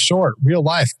 life is short, real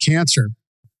life, cancer,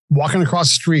 walking across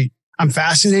the street. I'm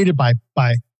fascinated by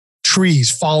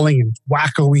trees falling and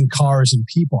wackoing cars and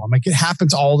people. I'm like, it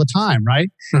happens all the time,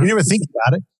 right? Mm-hmm. You never think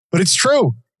about it, but it's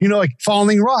true. You know, like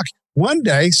falling rock. One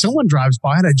day, someone drives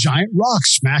by and a giant rock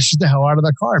smashes the hell out of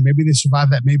their car. Maybe they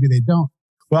survive that, maybe they don't.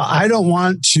 Well, I don't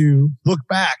want to look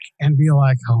back and be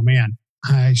like, oh man,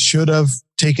 I should have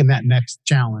taken that next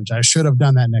challenge. I should have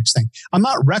done that next thing. I'm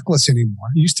not reckless anymore.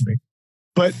 I used to be,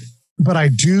 but I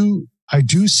do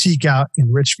seek out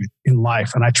enrichment in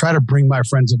life, and I try to bring my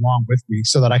friends along with me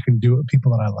so that I can do it with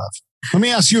people that I love. Let me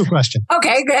ask you a question.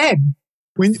 Okay, go ahead.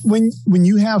 When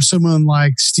you have someone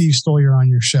like Steve Stolier on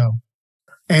your show,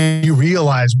 and you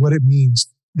realize what it means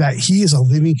that he is a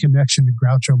living connection to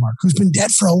Groucho Marx, who's been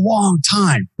dead for a long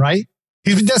time, right?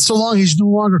 He's been dead so long, he's no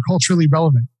longer culturally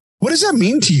relevant. What does that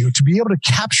mean to you to be able to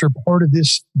capture part of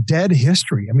this dead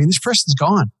history? I mean, this person's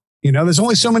gone. You know, there's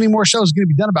only so many more shows going to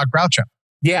be done about Groucho.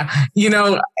 Yeah. You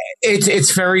know,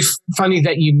 it's very funny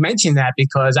that you mentioned that,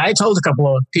 because I told a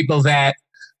couple of people that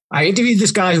I interviewed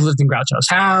this guy who lived in Groucho's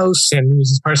house and he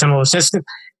was his personal assistant.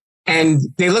 And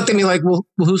they looked at me like, well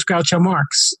who's Groucho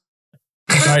Marx?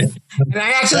 Right. And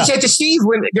I actually said to Steve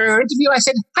during our interview, I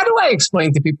said, how do I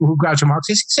explain to people who Groucho Marx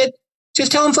is? He said,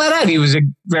 just tell them flat out. He was a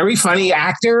very funny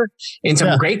actor in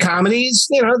some great comedies,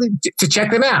 to check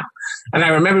them out. And I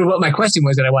remember what my question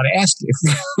was that I want to ask you.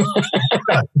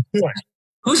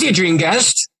 Who's your dream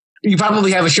guest? You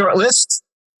probably have a short list.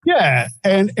 Yeah.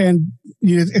 And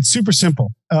it's super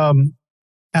simple. And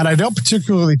I don't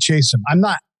particularly chase them. I'm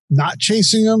not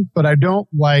chasing them, but I don't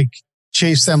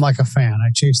chase them like a fan. I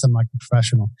chase them like a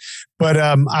professional. But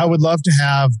I would love to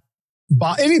have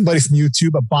anybody from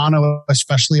YouTube, but Bono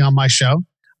especially on my show.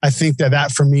 I think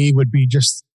that for me would be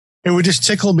it would just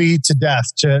tickle me to death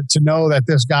to know that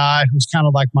this guy who's kind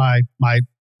of like my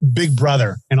big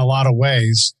brother in a lot of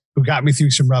ways, who got me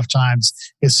through some rough times,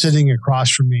 is sitting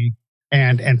across from me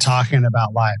and talking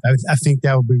about life. I think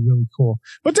that would be really cool.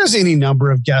 But there's any number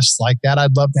of guests like that.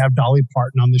 I'd love to have Dolly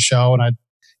Parton on the show, and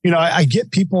I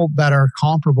get people that are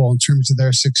comparable in terms of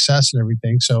their success and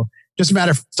everything. So it doesn't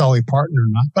matter if it's Dolly Parton or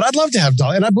not, but I'd love to have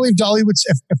Dolly. And I believe Dolly would,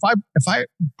 if I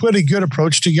put a good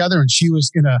approach together and she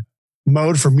was in a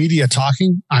mode for media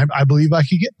talking, I believe I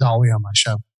could get Dolly on my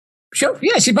show. Sure.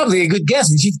 Yeah, she's probably a good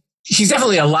guest. And she's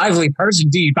definitely a lively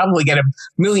person, too. You'd probably get a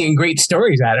million great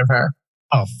stories out of her.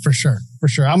 Oh, for sure. For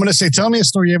sure. I'm going to say, tell me a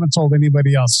story you haven't told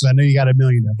anybody else, because I know you got a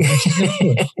million of them.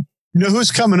 You know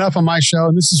who's coming up on my show?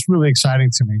 And this is really exciting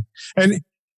to me.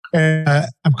 And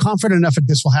I'm confident enough that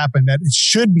this will happen that it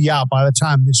should be out by the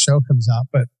time this show comes out.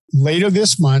 But later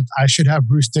this month, I should have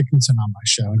Bruce Dickinson on my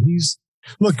show. And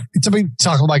it's a big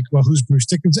talk like, well, who's Bruce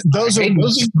Dickinson? Those who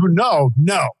know,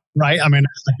 right? I mean,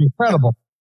 it's incredible.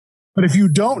 But if you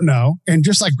don't know, and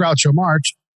just like Groucho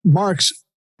Marx,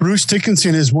 Bruce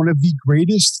Dickinson is one of the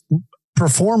greatest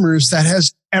performers that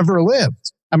has ever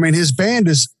lived. I mean, his band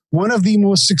is one of the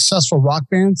most successful rock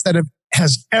bands that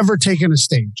has ever taken a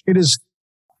stage. It is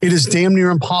damn near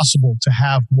impossible to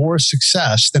have more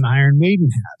success than Iron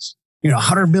Maiden has.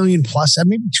 100 million plus,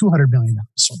 maybe 200 million.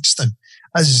 So just a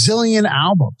zillion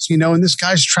albums, and this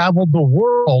guy's traveled the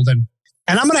world, and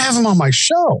I'm going to have him on my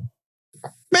show.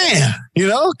 Man,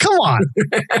 come on.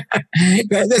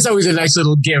 That's always a nice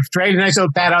little gift, right? A nice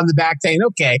little pat on the back saying,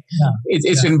 okay,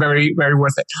 it's been very, very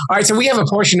worth it. All right, so we have a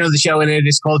portion of the show, and it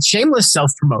is called Shameless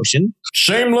Self-Promotion.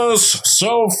 Shameless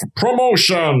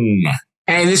Self-Promotion.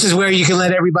 And this is where you can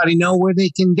let everybody know where they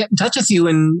can get in touch with you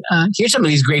and hear some of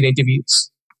these great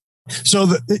interviews. So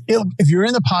if you're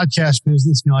in the podcast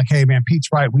business and you're like, hey, man, Pete's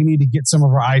right, we need to get some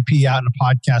of our IP out in a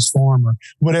podcast form or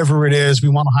whatever it is, we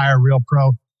want to hire a real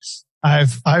pro.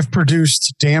 I've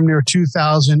produced damn near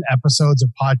 2,000 episodes of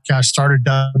podcasts, started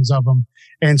dozens of them.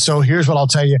 And so here's what I'll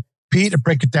tell you. Pete at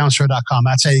breakitdownshow.com.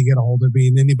 That's how you get a hold of me.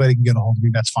 And anybody can get a hold of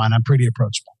me. That's fine. I'm pretty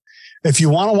approachable. If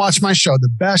you want to watch my show, the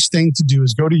best thing to do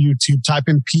is go to YouTube, type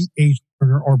in Pete H.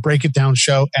 or Break It Down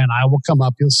Show, and I will come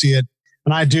up. You'll see it.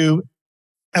 And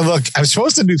look, I'm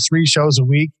supposed to do 3 shows a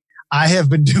week. I have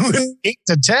been doing 8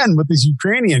 to 10 with this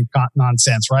Ukrainian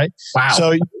nonsense, right? Wow.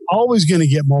 So you're always going to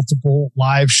get multiple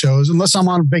live shows unless I'm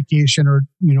on vacation or,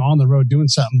 on the road doing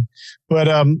something. But,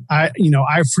 I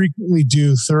frequently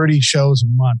do 30 shows a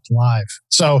month live.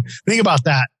 So think about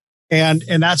that. And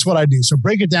that's what I do. So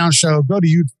Break It Down Show, go to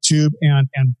YouTube and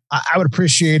I would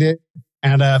appreciate it.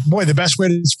 And, the best way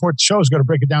to support the show is go to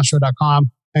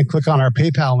breakitdownshow.com. and click on our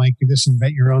PayPal link. You just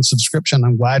invent your own subscription.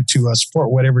 I'm glad to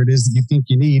support whatever it is that you think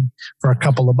you need for a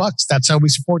couple of bucks. That's how we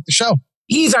support the show.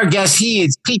 He's our guest. He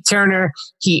is Pete Turner.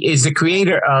 He is the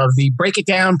creator of the Break It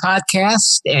Down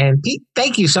podcast. And Pete,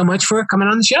 thank you so much for coming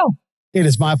on the show. It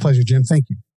is my pleasure, Jim. Thank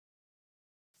you.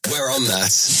 We're on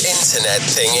that internet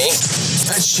thingy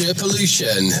at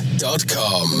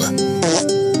SharePollution.com.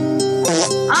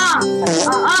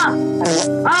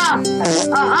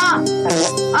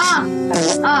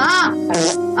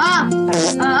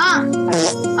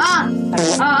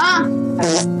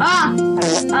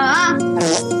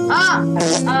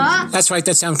 That's right.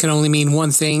 That sound can only mean one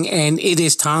thing, and it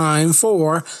is time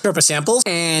for Sherpa Samples.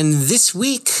 And this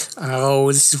week,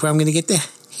 this is where I'm going to get the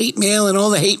hate mail and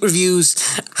all the hate reviews.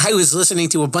 I was listening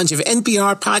to a bunch of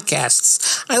NPR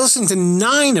podcasts. I listened to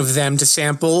 9 of them to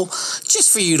sample,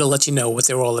 just for you to let you know what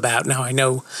they're all about. Now, I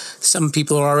know some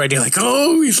people are already like,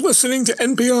 oh, he's listening to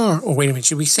NPR. Oh, wait a minute.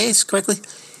 Should we say this correctly?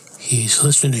 He's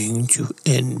listening to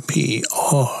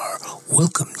NPR.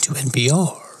 Welcome to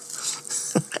NPR.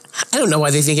 I don't know why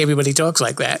they think everybody talks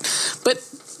like that, but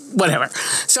whatever.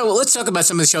 So let's talk about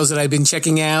some of the shows that I've been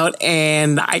checking out.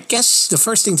 And I guess the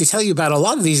first thing to tell you about a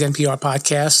lot of these NPR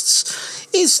podcasts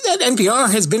is that NPR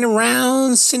has been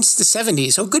around since the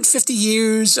 70s. So a good 50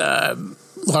 years,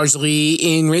 largely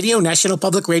in radio, National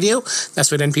Public Radio.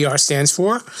 That's what NPR stands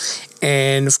for.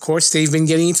 And of course, they've been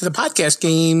getting into the podcast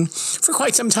game for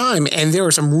quite some time. And there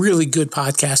are some really good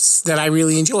podcasts that I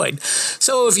really enjoyed.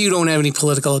 So if you don't have any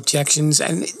political objections,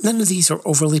 and none of these are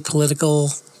overly political,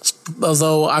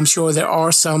 although I'm sure there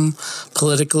are some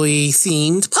politically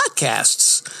themed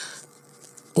podcasts.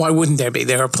 Why wouldn't there be?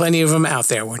 There are plenty of them out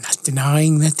there. We're not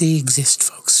denying that they exist,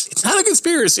 folks. It's not a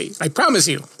conspiracy. I promise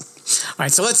you. All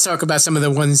right, so let's talk about some of the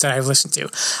ones that I've listened to.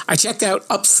 I checked out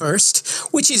Up First,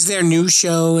 which is their new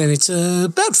show, and it's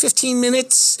about 15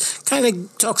 minutes. Kind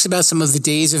of talks about some of the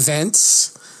day's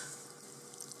events.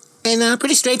 And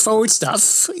pretty straightforward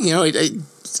stuff. You know,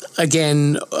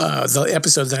 again, the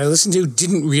episode that I listened to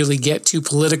didn't really get too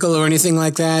political or anything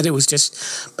like that. It was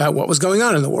just about what was going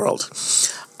on in the world.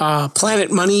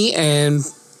 Planet Money and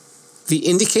The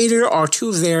Indicator are two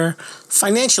of their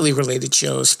financially related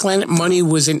shows. Planet Money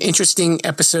was an interesting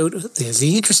episode. There's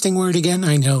the interesting word again,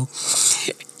 I know.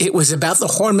 It was about the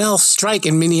Hormel strike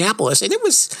in Minneapolis, and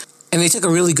they took a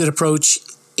really good approach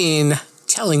in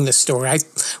telling the story. I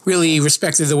really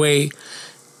respected the way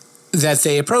that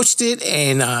they approached it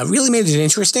and really made it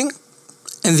interesting.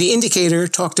 And The Indicator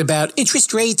talked about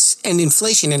interest rates and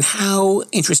inflation and how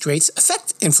interest rates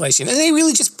affect inflation. And they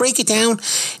really just break it down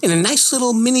in a nice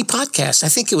little mini podcast. I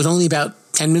think it was only about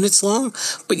 10 minutes long,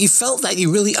 but you felt that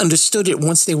you really understood it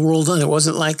once they were all done. It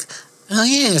wasn't like, oh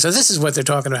yeah, so this is what they're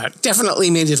talking about. Definitely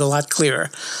made it a lot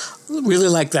clearer. Really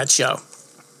liked that show.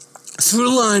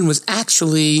 Throughline was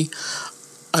actually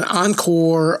an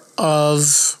encore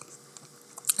of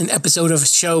an episode of a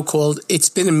show called It's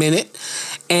Been a Minute,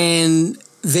 and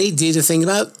they did a thing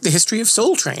about the history of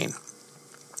Soul Train.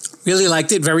 Really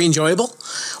liked it, very enjoyable.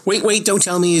 Wait, Don't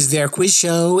Tell Me is their quiz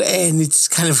show, and it's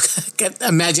kind of got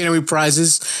imaginary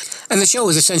prizes. And the show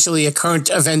is essentially a current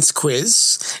events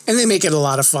quiz, and they make it a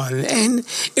lot of fun. And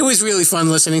it was really fun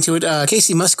listening to it.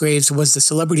 Casey Musgraves was the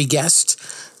celebrity guest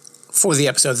for the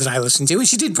episode that I listened to, and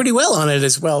she did pretty well on it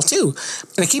as well, too.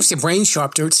 And it keeps your brain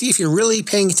sharp to see if you're really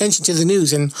paying attention to the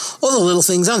news and all the little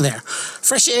things on there.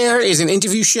 Fresh Air is an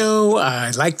interview show.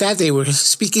 I like that. They were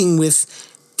speaking with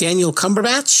Daniel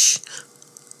Cumberbatch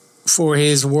for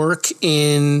his work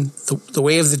in The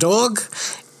Way of the Dog.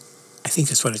 I think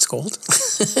that's what it's called.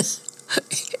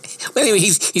 Well, anyway,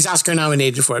 he's Oscar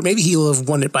nominated for it. Maybe he'll have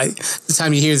won it by the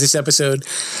time you hear this episode.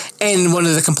 And one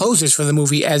of the composers for the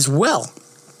movie as well.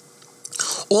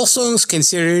 All Songs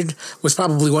Considered was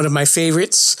probably one of my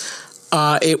favorites.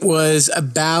 It was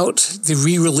about the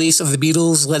re-release of the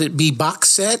Beatles' Let It Be box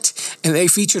set, and they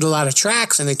featured a lot of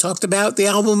tracks, and they talked about the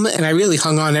album, and I really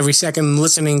hung on every second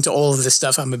listening to all of this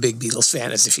stuff. I'm a big Beatles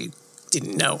fan, as if you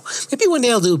didn't know. Maybe one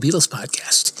day I'll do a Beatles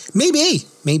podcast. Maybe.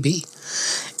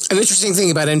 An interesting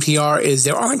thing about NPR is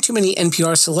there aren't too many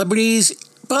NPR celebrities,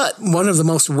 but one of the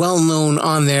most well-known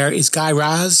on there is Guy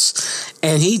Raz,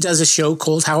 and he does a show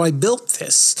called How I Built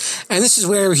This. And this is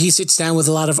where he sits down with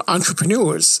a lot of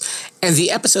entrepreneurs. And the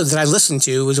episode that I listened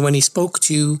to was when he spoke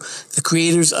to the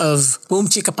creators of Boom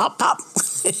Chicka Pop Pop.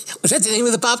 Was that the name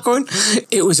of the popcorn?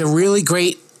 It was a really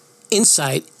great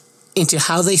insight into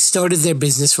how they started their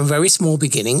business from very small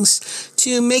beginnings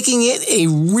to making it a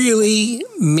really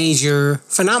major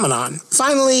phenomenon.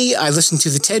 Finally, I listened to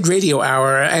the TED Radio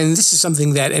Hour, and this is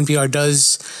something that NPR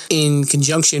does in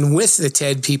conjunction with the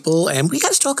TED people, and we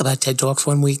got to talk about TED Talks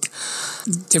one week.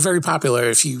 They're very popular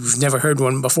if you've never heard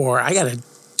one before. I got to do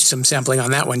some sampling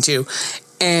on that one too.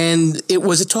 And it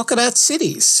was a talk about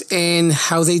cities and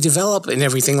how they develop and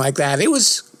everything like that. It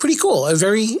was pretty cool, a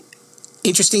very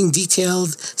interesting,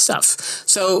 detailed stuff.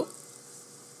 So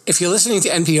if you're listening to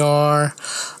NPR,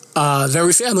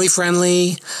 very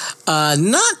family-friendly,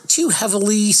 not too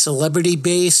heavily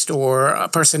celebrity-based or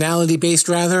personality-based,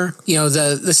 rather. You know,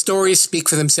 the stories speak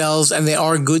for themselves, and they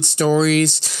are good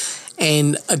stories.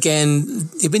 And again,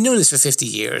 they've been doing this for 50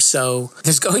 years, so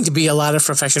there's going to be a lot of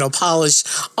professional polish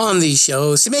on these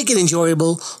shows to make it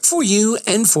enjoyable for you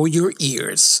and for your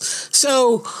ears.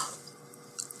 So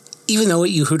even though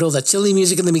you heard all that silly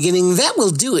music in the beginning, that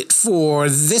will do it for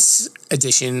this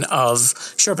edition of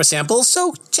Sherpa Samples,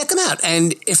 so check them out.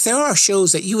 And if there are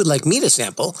shows that you would like me to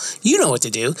sample, you know what to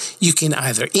do. You can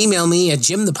either email me at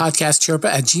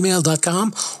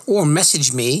jimthepodcastsherpa@gmail.com or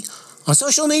message me on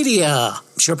social media,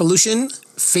 Sherpalution,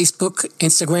 Facebook,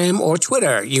 Instagram, or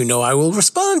Twitter. You know I will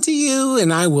respond to you,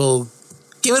 and I will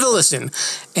give it a listen.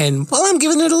 And while I'm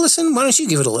giving it a listen, why don't you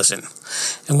give it a listen?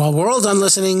 And while we're all done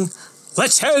listening,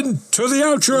 let's head to the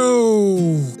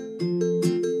outro.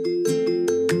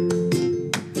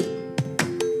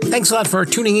 Thanks a lot for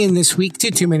tuning in this week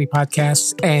to Too Many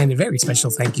Podcasts, and a very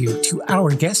special thank you to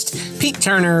our guest, Pete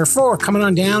Turner, for coming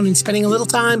on down and spending a little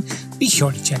time. Be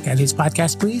sure to check out his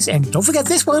podcast, please. And don't forget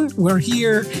this one. We're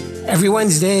here every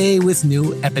Wednesday with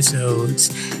new episodes.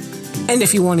 And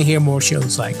if you want to hear more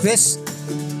shows like this,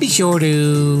 be sure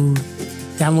to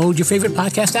download your favorite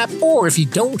podcast app, or if you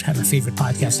don't have a favorite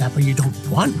podcast app or you don't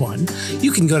want one,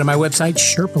 you can go to my website,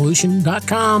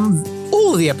 sherpollution.com.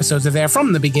 All of the episodes are there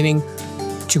from the beginning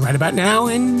to right about now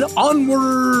and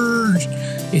onward.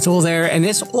 It's all there, and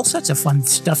there's all sorts of fun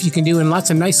stuff you can do and lots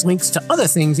of nice links to other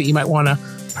things that you might want to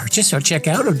purchase or check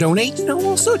out or donate,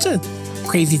 all sorts of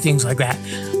crazy things like that.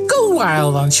 Go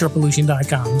wild on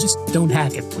sherpollution.com. Just don't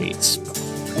hack it, please.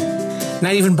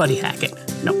 Not even buddy hack it.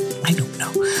 No, I don't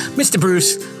know. Mr.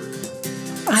 Bruce,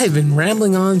 I have been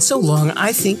rambling on so long,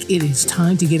 I think it is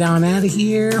time to get on out of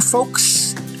here,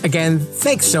 folks. Again,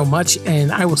 thanks so much,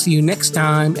 and I will see you next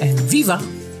time, and viva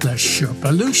the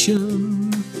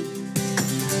Sherpollution.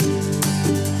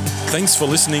 Thanks for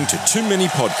listening to Too Many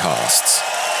Podcasts.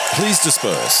 Please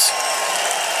disperse.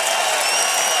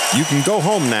 You can go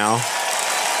home now.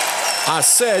 I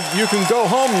said you can go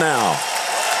home now.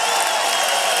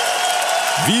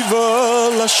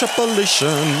 Viva la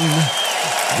Sherpollution.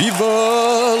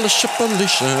 Viva la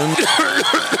Sherpollution.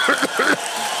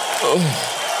 Oh.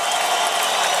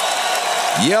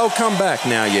 Yell, come back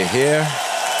now, you hear?